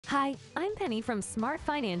Hi, I'm Penny from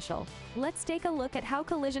SmartFinancial. Let's take a look at how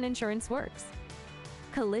collision insurance works.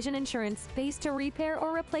 Collision insurance pays to repair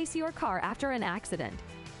or replace your car after an accident.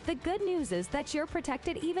 The good news is that you're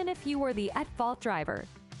protected even if you were the at-fault driver.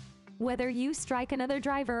 Whether you strike another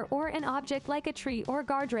driver or an object like a tree or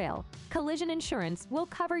guardrail, collision insurance will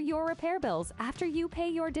cover your repair bills after you pay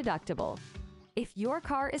your deductible. If your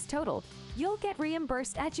car is totaled, you'll get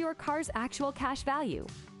reimbursed at your car's actual cash value.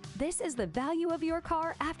 This is the value of your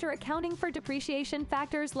car after accounting for depreciation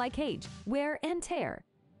factors like age, wear, and tear.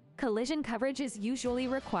 Collision coverage is usually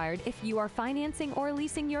required if you are financing or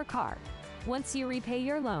leasing your car. Once you repay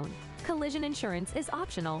your loan, collision insurance is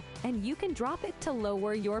optional and you can drop it to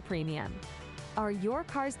lower your premium. Are your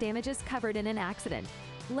car's damages covered in an accident?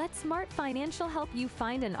 Let SmartFinancial help you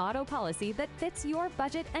find an auto policy that fits your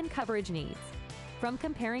budget and coverage needs. From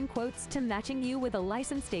comparing quotes to matching you with a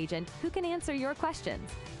licensed agent who can answer your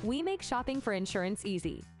questions, we make shopping for insurance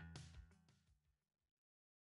easy.